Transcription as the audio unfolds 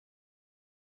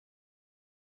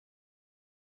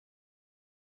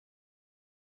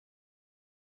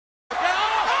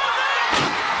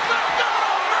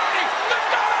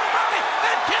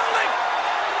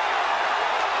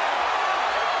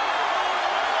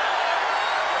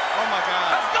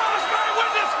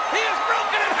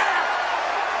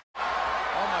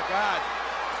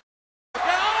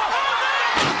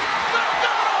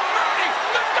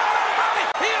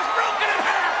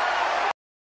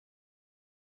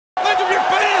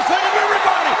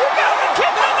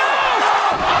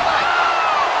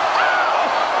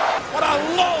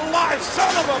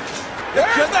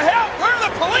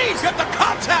police! Get the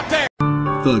cops out there!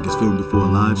 Thug is filmed before a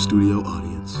live studio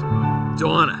audience.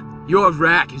 Donna, your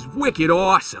rack is wicked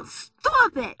awesome.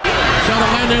 Stop it! Got a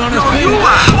landing on his feet.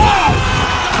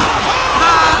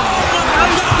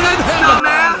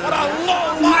 What a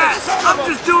low life! I'm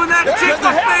just doing that chick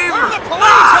a favor!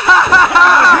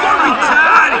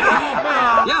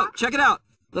 Yo, check it out!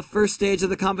 The first stage of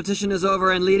the competition is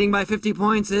over, and leading by 50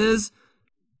 points is...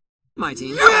 my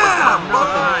team. Yeah!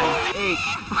 Hey,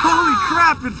 holy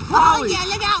crap, it's Oh Polly! yeah,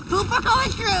 look out, Pooper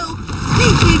corkscrew!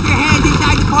 Please keep your hands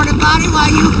inside the porta potty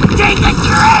while you take a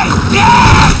drink,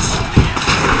 bitch!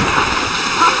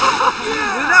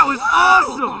 Man, that was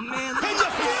awesome!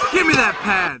 Give me that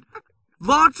pad.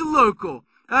 Launch a local.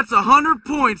 That's 100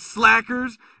 points,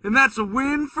 slackers, and that's a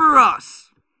win for us.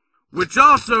 Which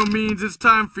also means it's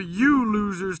time for you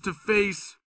losers to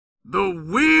face the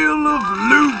Wheel of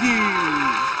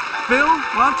Loogies. Phil,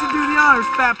 why don't you do the honors,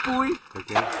 fat boy?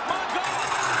 Okay.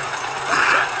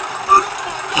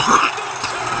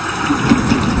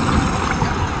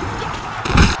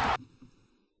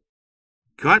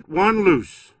 Cut one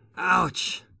loose.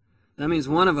 Ouch. That means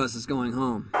one of us is going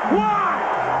home.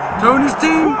 Tony's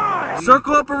team,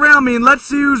 circle up around me and let's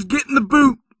see who's getting the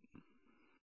boot.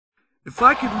 If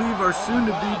I could leave our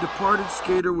soon-to-be departed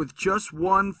skater with just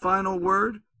one final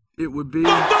word, it would be...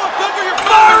 Don't do it, Booger! You're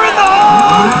fire in the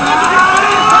hole!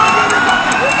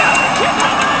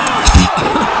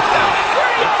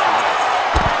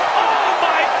 Oh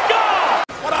my God!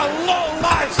 What a low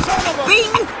life son of a...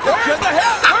 Get the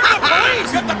hell! Where's the police?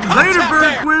 Get the cops Later, out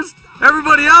there! Birdquist.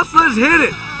 Everybody else, let's hit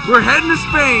it. We're heading to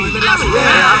Spain.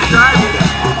 Yeah, I'm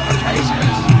driving.